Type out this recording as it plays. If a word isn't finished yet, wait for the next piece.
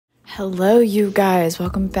Hello you guys,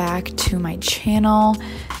 welcome back to my channel.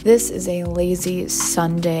 This is a lazy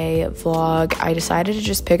Sunday vlog. I decided to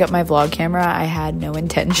just pick up my vlog camera. I had no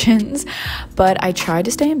intentions, but I tried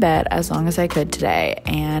to stay in bed as long as I could today,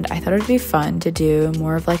 and I thought it would be fun to do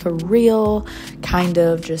more of like a real kind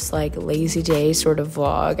of just like lazy day sort of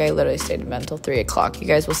vlog. I literally stayed in bed until 3 o'clock, you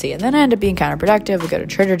guys will see, and then I ended up being counterproductive. We go to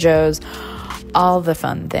Trader Joe's, all the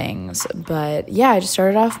fun things. But yeah, I just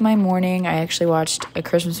started off my morning. I actually watched a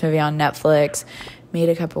Christmas movie on Netflix, made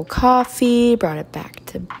a cup of coffee, brought it back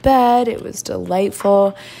to bed. It was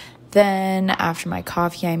delightful. Then after my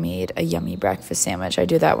coffee, I made a yummy breakfast sandwich. I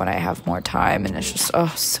do that when I have more time, and it's just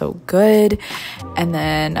so good. And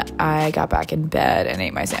then I got back in bed and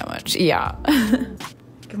ate my sandwich. Yeah.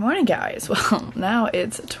 Good morning, guys. Well, now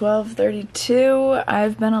it's 12:32.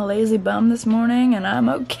 I've been a lazy bum this morning, and I'm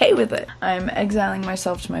okay with it. I'm exiling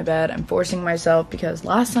myself to my bed. I'm forcing myself because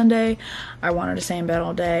last Sunday, I wanted to stay in bed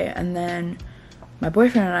all day, and then my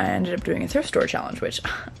boyfriend and I ended up doing a thrift store challenge, which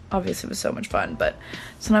obviously was so much fun, but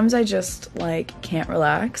sometimes I just, like, can't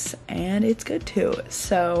relax, and it's good too.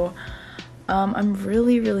 So I'm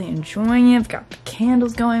really enjoying it. I've got the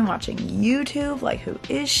candles going, watching YouTube, like, who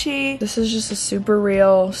is she? This is just a super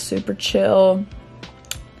real, super chill,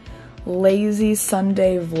 lazy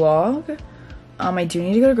Sunday vlog. I do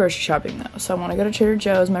need to go to grocery shopping though, so I want to go to Trader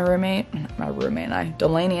Joe's. Delaney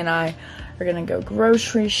and I are gonna go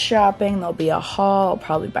grocery shopping. There'll be a haul. I'll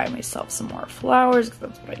probably buy myself some more flowers because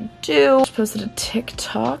that's what I do. Just posted a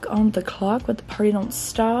TikTok on the clock, but the party don't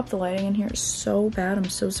stop. The lighting in here is so bad. I'm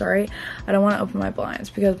so sorry. I don't want to open my blinds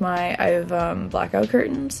because I have blackout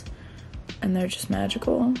curtains and they're just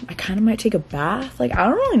magical. I kind of might take a bath. Like, I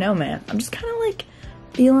don't really know, man. I'm just kind of like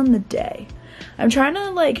feeling the day. I'm trying to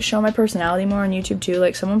like show my personality more on YouTube too.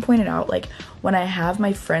 Like, someone pointed out, like, when I have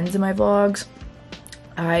my friends in my vlogs,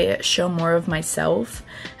 I show more of myself,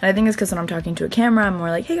 and I think it's because when I'm talking to a camera, I'm more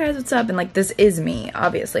like, hey guys, what's up? And like, this is me.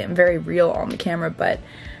 Obviously, I'm very real on the camera, but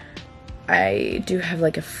I do have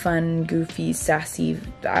like a fun, goofy, sassy,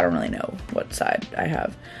 I don't really know what side I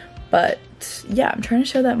have, but yeah, I'm trying to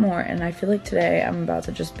show that more, and I feel like today I'm about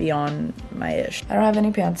to just be on my ish. I don't have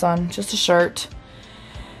any pants on, just a shirt.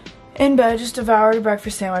 In bed, just devoured a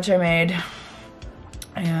breakfast sandwich I made,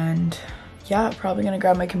 and yeah, probably gonna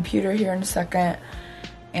grab my computer here in a second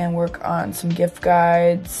and work on some gift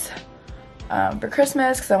guides for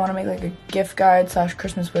Christmas, because I want to make like a gift guide /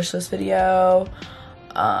 Christmas wish list video.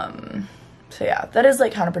 So yeah, that is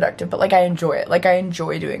like counterproductive, but like I enjoy it. Like, I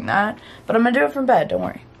enjoy doing that, but I'm gonna do it from bed, don't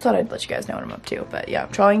worry. Thought I'd let you guys know what I'm up to. But yeah,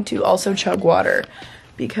 I'm trying to also chug water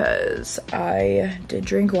because I did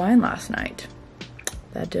drink wine last night.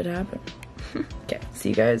 That did happen. Okay, see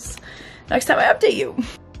you guys next time I update you.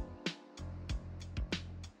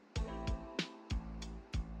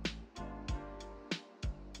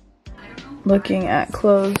 Looking at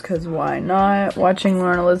clothes, because why not? Watching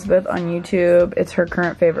Lauren Elizabeth on YouTube. It's her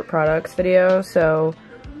current favorite products video, so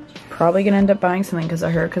probably gonna end up buying something because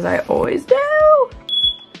of her, because I always do.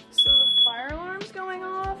 So the fire alarm's going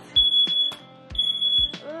off.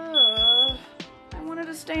 Ugh. I wanted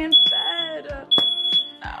to stay in bed.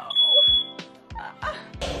 No.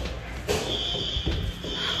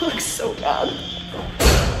 Looks so bad.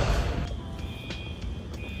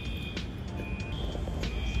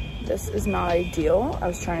 This is not ideal. I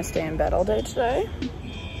was trying to stay in bed all day today.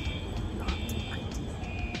 Not ideal.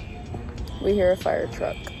 We hear a fire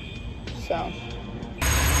truck, so.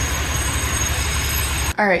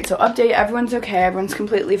 All right, so update, everyone's okay, everyone's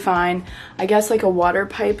completely fine. I guess like a water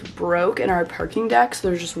pipe broke in our parking deck, so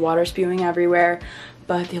there's just water spewing everywhere,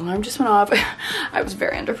 but the alarm just went off. I was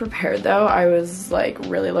very underprepared though. I was like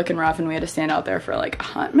really looking rough, and we had to stand out there for like a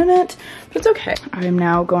hot minute, but it's okay. I am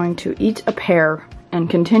now going to eat a pear and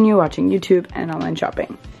continue watching YouTube and online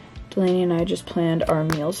shopping. Delaney and I just planned our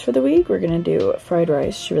meals for the week. We're gonna do fried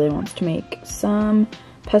rice. She really wants to make some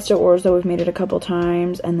pesto orzo. We've made it a couple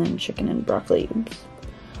times, and then chicken and broccoli. Oops.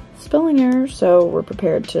 Spelling error. So we're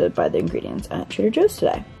prepared to buy the ingredients at Trader Joe's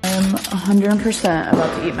today. I'm 100%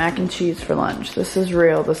 about to eat mac and cheese for lunch. This is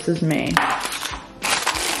real. This is me.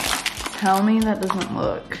 Tell me that doesn't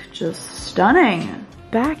look just stunning.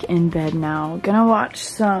 Back in bed now, gonna watch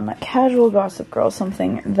some casual Gossip Girl,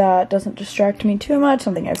 something that doesn't distract me too much,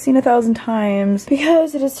 something I've seen 1,000 times,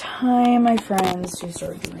 because it is time, my friends, to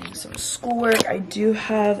start doing some schoolwork. I do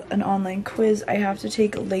have an online quiz I have to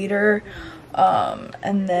take later,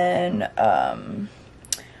 and then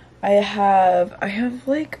I have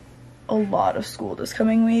like a lot of school this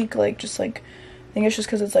coming week, like just like I think it's just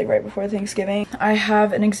because it's like right before Thanksgiving. I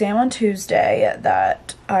have an exam on Tuesday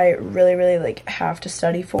that I really like have to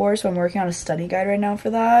study for, so I'm working on a study guide right now for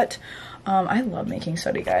that. I love making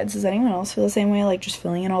study guides. Does anyone else feel the same way? Like just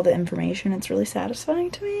filling in all the information, it's really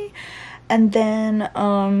satisfying to me. And then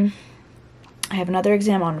I have another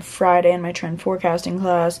exam on Friday in my trend forecasting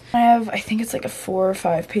class. I think it's like a 4 or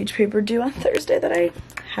 5 page paper due on Thursday that I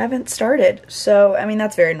haven't started. So, I mean,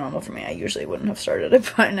 that's very normal for me. I usually wouldn't have started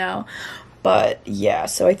it by now. But yeah,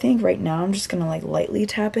 so I think right now I'm just gonna like lightly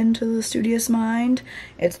tap into the studious mind.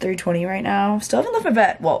 It's 3:20 right now. Still haven't left my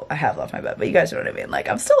bed. Well, I have left my bed, but you guys know what I mean. Like,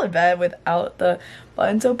 I'm still in bed without the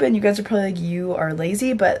blinds open. You guys are probably like, you are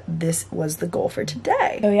lazy, but this was the goal for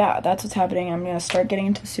today. So yeah, that's what's happening. I'm gonna start getting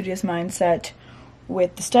into the studious mindset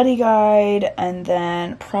with the study guide, and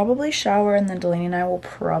then probably shower, and then Delaney and I will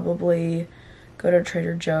probably go to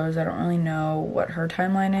Trader Joe's. I don't really know what her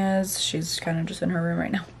timeline is. She's kind of just in her room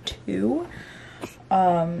right now too.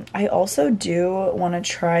 I also do want to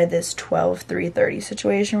try this 12-3-30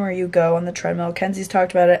 situation where you go on the treadmill. Kenzie's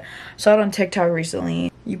talked about it. I saw it on TikTok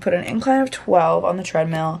recently. You put an incline of 12 on the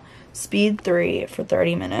treadmill, speed 3 for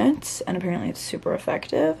 30 minutes, and apparently it's super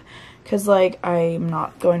effective. Because, like, I'm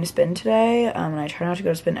not going to spin today, and I try not to go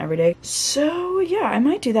to spin every day. So, yeah, I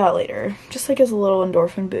might do that later. Just, like, as a little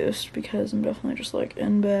endorphin boost, because I'm definitely just, like,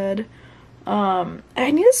 in bed.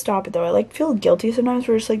 I need to stop it, though. I, like, feel guilty sometimes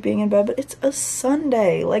for just, like, being in bed, but it's a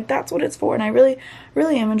Sunday. Like, that's what it's for, and I really,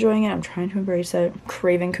 really am enjoying it. I'm trying to embrace it. I'm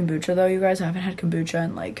craving kombucha, though, you guys. I haven't had kombucha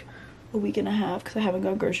in, like, a week and a half, because I haven't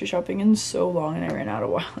gone grocery shopping in so long, and I ran out a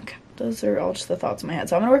while ago. Those are all just the thoughts in my head.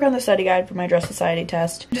 So I'm gonna work on the study guide for my Dress Society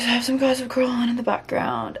test. Just have some Gossip Girl on in the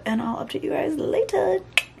background, and I'll update you guys later.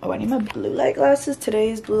 Oh, I need my blue light glasses.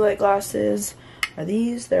 Today's blue light glasses are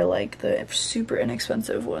these. They're like the super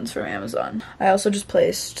inexpensive ones from Amazon. I also just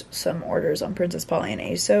placed some orders on Princess Polly and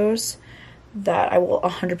ASOS that I will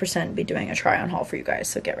 100% be doing a try on haul for you guys.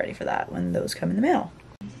 So get ready for that when those come in the mail.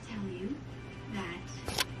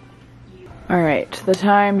 Alright, the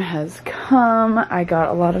time has come. I got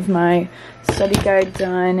a lot of my study guide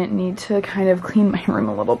done. Need to kind of clean my room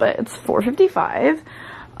a little bit. It's 4:55.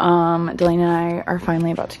 Delaney and I are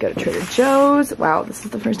finally about to go to Trader Joe's. Wow, this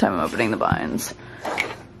is the first time I'm opening the blinds.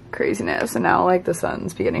 Craziness. And now, like, the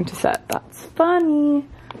sun's beginning to set. That's funny.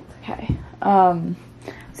 Okay. So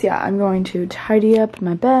yeah, I'm going to tidy up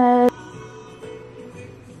my bed.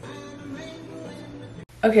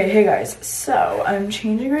 Okay, hey guys, so I'm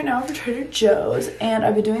changing right now for Trader Joe's, and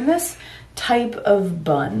I've been doing this type of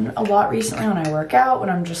bun a lot recently when I work out, when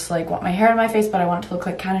I'm just like want my hair in my face but I want it to look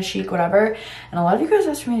like kind of chic, whatever. And a lot of you guys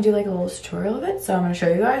asked for me to do like a little tutorial of it, so I'm going to show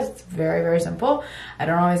you guys. It's very, very simple. I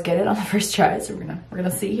don't always get it on the first try, so we're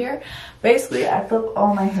gonna see here. Basically, I flip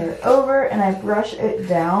all my hair over and I brush it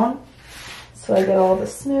down so I get all the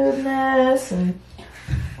smoothness and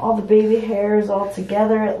all the baby hairs all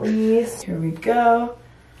together at least. Here we go.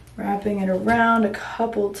 Wrapping it around a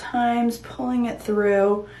couple times, pulling it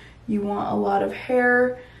through. You want a lot of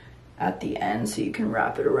hair at the end so you can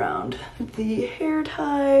wrap it around the hair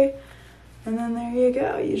tie. And then there you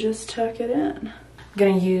go, you just tuck it in. I'm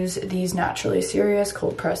gonna use these Naturally Serious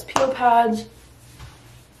cold pressed peel pads.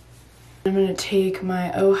 I'm gonna take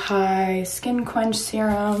my Oh Hi Skin Quench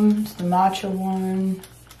Serum, it's the matcha one.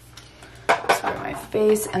 Spray my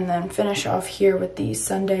face, and then finish off here with the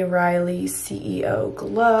Sunday Riley CEO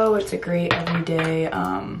Glow. It's a great everyday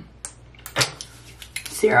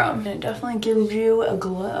serum, and it definitely gives you a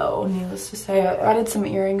glow. Needless to say, I added some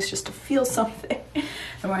earrings just to feel something.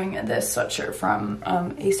 I'm wearing this sweatshirt from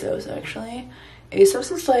ASOS actually.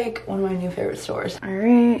 ASOS is like one of my new favorite stores. All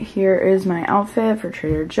right, here is my outfit for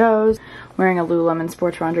Trader Joe's. Wearing a Lululemon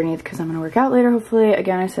sportswear underneath because I'm gonna work out later, hopefully.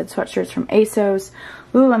 Again, I said sweatshirts from ASOS,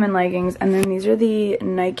 Lululemon leggings, and then these are the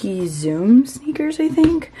Nike Zoom sneakers, I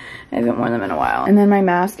think. I haven't worn them in a while. And then my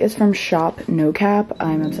mask is from Shop No Cap.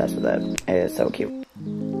 I'm obsessed with it. It is so cute.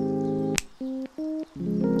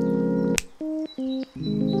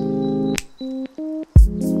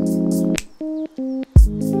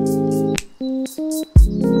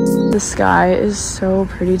 The sky is so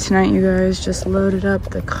pretty tonight, you guys. Just loaded up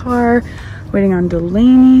the car, waiting on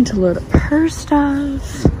Delaney to load up her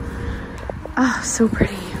stuff. Ah, so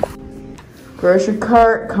pretty. Grocery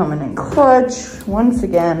cart coming in clutch. Once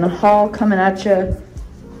again, haul coming at you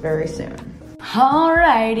very soon.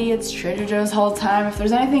 Alrighty, it's Trader Joe's haul time. If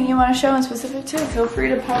there's anything you want to show in specific too, feel free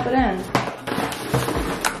to pop it in.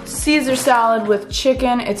 Caesar salad with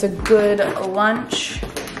chicken. It's a good lunch.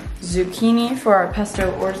 Zucchini for our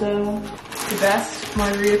pesto orzo. The best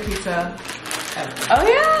margarita pizza ever. Oh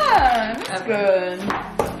yeah, that's good.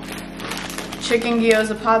 chicken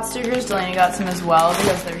gyoza pot stickers. Delaney got some as well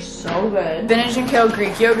because they're so good. Spinach and kale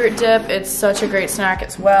Greek yogurt dip. It's such a great snack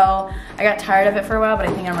as well. I got tired of it for a while, but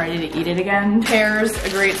I think I'm ready to eat it again. Pears, a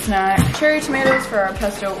great snack. Cherry tomatoes for our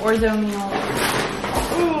pesto orzo meal.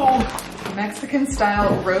 Ooh, Mexican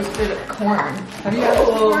style roasted corn. Have you had this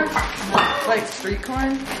before? Like street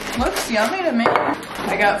corn? Looks yummy to me.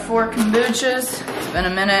 I got 4 kombuchas. It's been a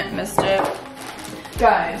minute, missed it.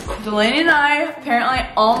 Guys, Delaney and I apparently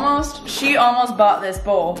she almost bought this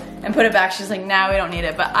bowl and put it back. She's like, nah, we don't need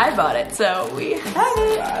it, but I bought it, so we have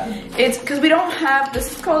it. It's because we don't have,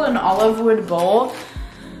 this is called an olive wood bowl.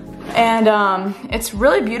 And it's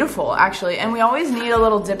really beautiful, actually. And we always need a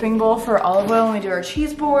little dipping bowl for olive oil when we do our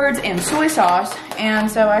cheese boards and soy sauce. And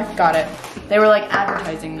so I got it. They were like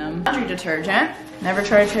advertising them. Laundry detergent. Never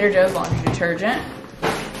tried Trader Joe's laundry detergent.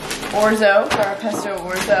 Orzo for our pesto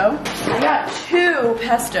orzo. I got 2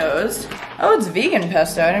 pestos. Oh, it's vegan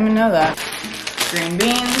pesto. I didn't even know that. Green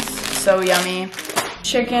beans. So yummy.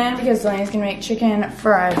 Chicken, because Delaney's gonna make chicken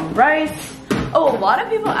fried rice. Oh, a lot of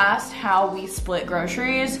people asked how we split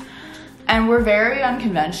groceries. And we're very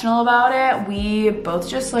unconventional about it. We both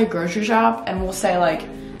just like grocery shop and we'll say like,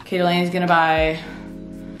 okay, Delaney's gonna buy.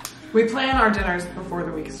 We plan our dinners before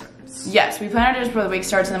the week starts. Yes, we plan our dinners before the week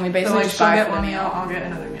starts and then we basically just buy she'll get for the one meal. meal, I'll get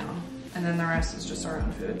another meal. And then the rest is just our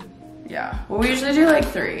own food. Yeah, well we usually do like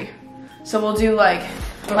 3. So we'll do like,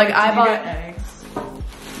 but like I bought. Get eggs?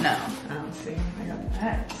 No. Oh, see, I got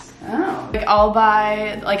eggs. Oh. Like I'll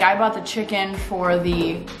buy, like I bought the chicken for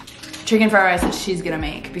the chicken fried rice that she's gonna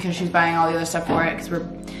make because she's buying all the other stuff for it because we're,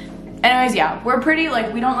 anyways, yeah, we're pretty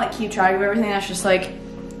like, we don't like keep track of everything. That's just like,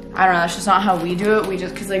 I don't know, that's just not how we do it. We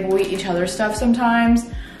just, cause like we'll eat each other's stuff sometimes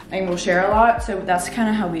and we'll share a lot. So that's kind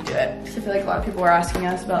of how we do it. Cause I feel like a lot of people are asking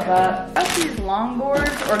us about that. I got these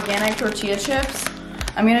longboards, organic tortilla chips.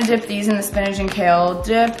 I'm gonna dip these in the spinach and kale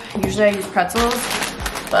dip. Usually I use pretzels,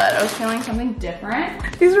 but I was feeling something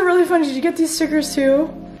different. These are really fun. Did you get these stickers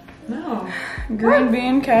too? No. Green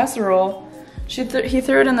bean casserole. He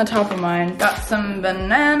threw it in the top of mine. Got some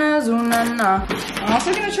bananas, ooh na na. I'm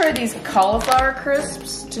also gonna try these cauliflower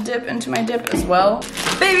crisps to dip into my dip as well.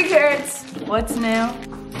 Baby carrots, what's new?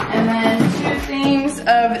 And then 2 things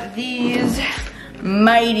of these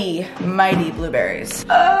mighty blueberries.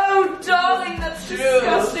 Oh, darling, that's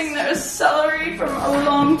disgusting. That was celery from a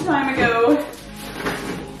long time ago.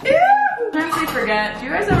 Ew. Sometimes I forget. Do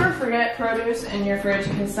you guys ever forget produce in your fridge?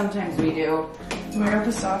 Because sometimes we do. Oh, I got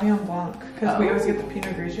the Sauvignon Blanc because we always get the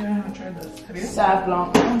Pinot Grigio. I haven't tried this. Have you? Sauv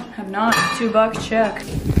Blanc. No, have not. $2 check.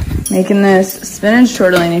 Making this spinach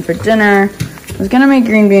tortellini for dinner. I was gonna make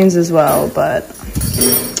green beans as well, but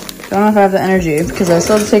don't know if I have the energy because I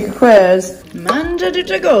still have to take a quiz. Mangia di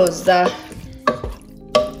Tagosta.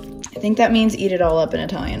 I think that means eat it all up in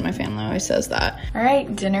Italian. My family always says that. All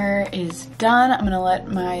right, dinner is done. I'm gonna let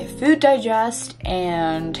my food digest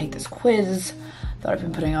and take this quiz that I've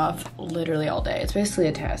been putting off literally all day. It's basically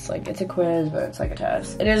a test. Like, it's a quiz, but it's like a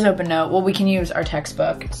test. It is open note. Well, we can use our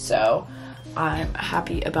textbook, so I'm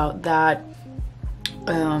happy about that.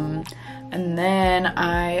 And then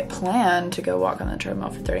I plan to go walk on the treadmill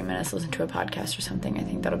for 30 minutes, listen to a podcast or something. I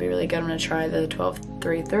think that'll be really good. I'm gonna try the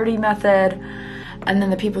 12-3-30 method. And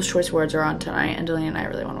then the People's Choice Awards are on tonight, and Delaney and I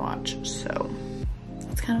really wanna watch, so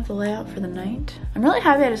that's kind of the layout for the night. I'm really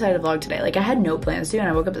happy I decided to vlog today. Like, I had no plans to, and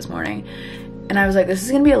I woke up this morning, and I was like, this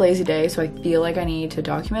is gonna be a lazy day, so I feel like I need to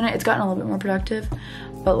document it. It's gotten a little bit more productive,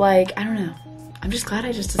 but like, I don't know. I'm just glad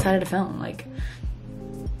I just decided to film, like,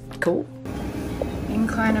 cool.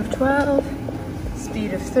 Incline of 12,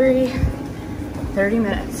 speed of 3, 30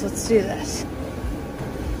 minutes. Let's do this.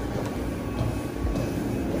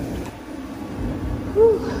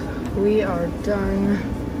 Whew, we are done.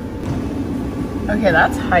 Okay,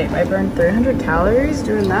 that's hype. I burned 300 calories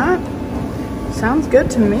doing that. Sounds good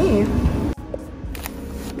to me.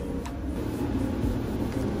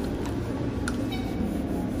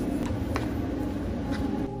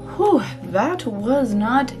 Whew, that was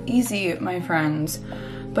not easy, my friends.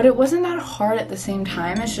 But it wasn't that hard at the same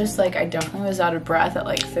time. It's just like I definitely was out of breath at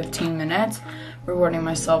like 15 minutes. Rewarding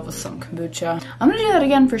myself with some kombucha. I'm gonna do that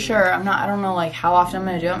again for sure. I don't know like how often I'm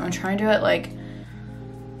gonna do it. I'm gonna try and do it like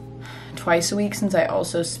twice a week since I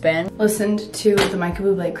also spin. Listened to the Michael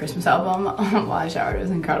Bublé Christmas album while I showered. It was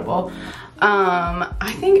incredible.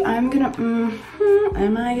 I think I'm gonna,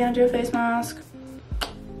 am I gonna do a face mask?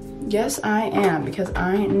 Yes, I am, because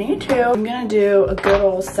I need to. I'm gonna do a good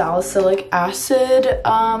old salicylic acid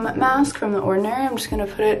mask from The Ordinary. I'm just gonna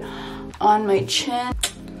put it on my chin.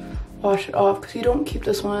 Wash it off, because you don't keep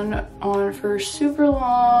this one on for super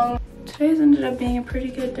long. Today's ended up being a pretty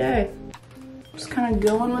good day. Just kind of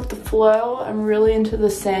going with the flow. I'm really into the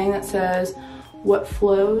saying that says, what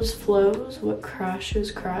flows, flows. What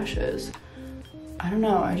crashes, crashes. I don't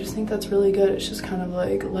know. I just think that's really good. It's just kind of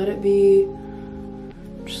like, let it be.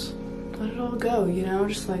 Just let it all go, you know?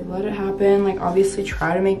 Just like let it happen. Like obviously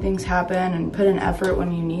try to make things happen and put in effort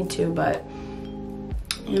when you need to, but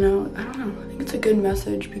you know, I don't know. I think it's a good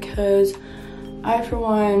message because I, for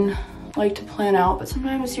one, like to plan out, but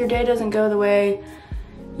sometimes your day doesn't go the way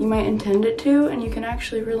you might intend it to, and you can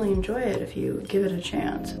actually really enjoy it if you give it a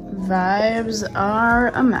chance. Vibes are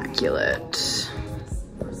immaculate.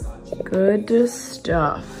 Good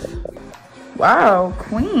stuff. Wow,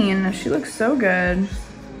 queen. She looks so good.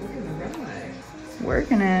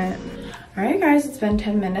 Working it. All right, guys, it's been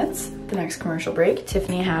 10 minutes. The next commercial break.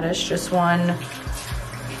 Tiffany Haddish just won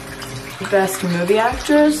Best Movie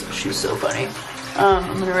Actress. She's so funny.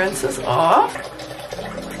 I'm gonna rinse this off.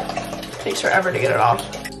 Takes forever to get it off.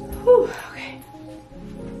 Whew, okay.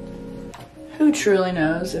 Who truly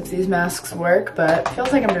knows if these masks work, but it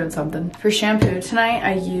feels like I'm doing something. For shampoo tonight,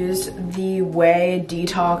 I used the Way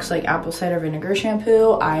Detox like apple cider vinegar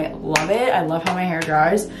shampoo. I love it. I love how my hair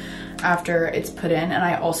dries after it's put in. And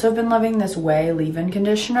I also have been loving this Way leave-in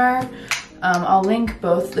conditioner. I'll link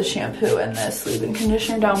both the shampoo and this leave-in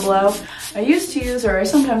conditioner down below. I used to use, or I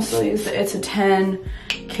sometimes still use, the It's a 10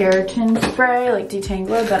 keratin spray, like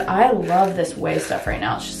detangler, but I love this Way stuff right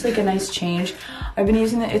now. It's just like a nice change. I've been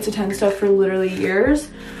using the It's a 10 stuff for literally years.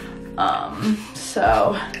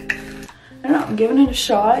 So, I don't know, I'm giving it a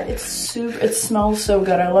shot. It smells so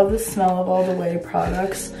good. I love the smell of all the Way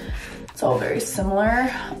products. It's all very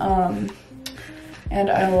similar. And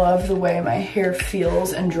I love the way my hair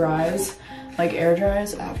feels and dries, like air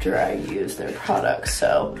dries after I use their products.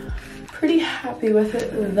 So pretty happy with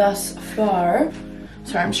it thus far.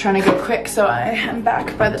 Sorry, I'm just trying to go quick so I am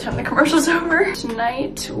back by the time the commercial's over.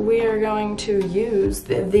 Tonight we are going to use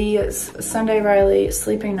the Sunday Riley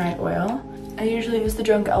Sleeping Night Oil. I usually use the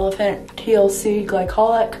Drunk Elephant TLC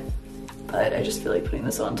Glycolic, but I just feel like putting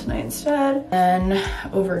this on tonight instead. And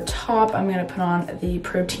over top, I'm gonna put on the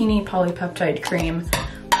Proteini Polypeptide Cream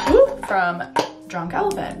from Drunk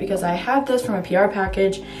Elephant because I had this from a PR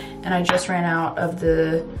package and I just ran out of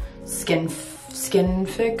the Skin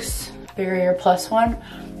Fix Barrier Plus one,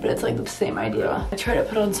 but it's like the same idea. I try to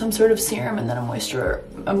put on some sort of serum and then a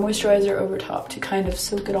moisturizer over top to kind of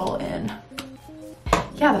soak it all in.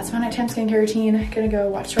 Yeah, that's my nighttime skincare routine. Gonna go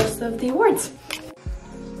watch the rest of the awards.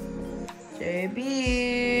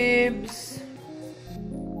 Beebs.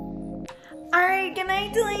 Alright, good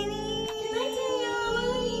night, Delaney.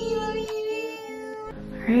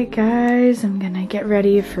 Alright guys, I'm gonna get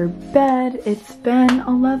ready for bed. It's been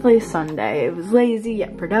a lovely Sunday. It was lazy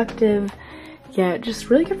yet productive, yet just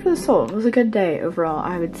really good for the soul. It was a good day overall,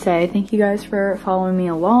 I would say. Thank you guys for following me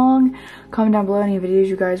along. Comment down below any videos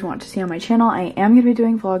you guys want to see on my channel. I am gonna be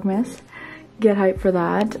doing Vlogmas. Get hyped for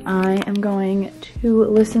that. I am going to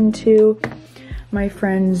listen to my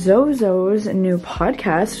friend Zozo's new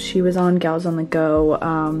podcast. She was on Gals on the Go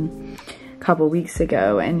a couple weeks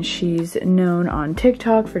ago, and she's known on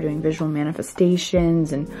TikTok for doing visual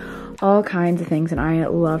manifestations and all kinds of things, and I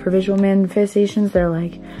love her visual manifestations. They're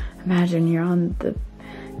like, imagine you're on the,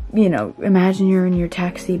 you know, imagine you're in your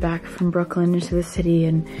taxi back from Brooklyn into the city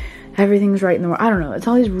and everything's right in the world. I don't know. It's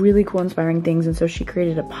all these really cool, inspiring things. And so she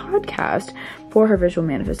created a podcast for her visual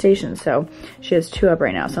manifestations. So she has 2 up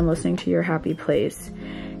right now. So I'm listening to Your Happy Place.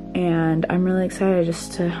 And I'm really excited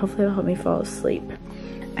just to, hopefully it'll help me fall asleep.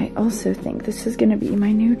 I also think this is going to be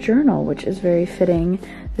my new journal, which is very fitting.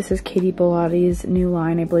 This is Katie Bellatti's new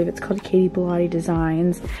line. I believe it's called Katie Bellotti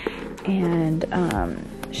Designs. And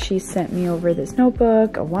she sent me over this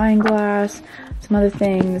notebook, a wine glass, some other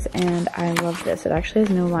things, and I love this. It actually has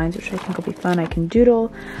no lines, which I think will be fun. I can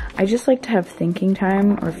doodle. I just like to have thinking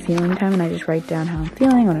time or feeling time, and I just write down how I'm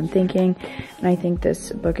feeling, what I'm thinking, and I think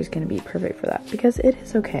this book is going to be perfect for that because it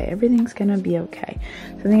is okay. Everything's going to be okay.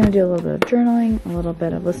 So I think I'm going to do a little bit of journaling, a little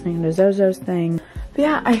bit of listening to Zozo's thing. But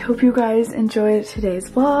yeah, I hope you guys enjoyed today's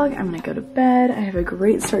vlog. I'm going to go to bed. I have a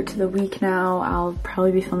great start to the week now. I'll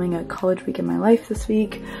probably be filming a college week in my life this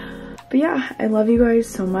week. But yeah, I love you guys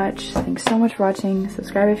so much. Thanks so much for watching.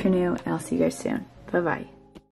 Subscribe if you're new, and I'll see you guys soon. Bye-bye.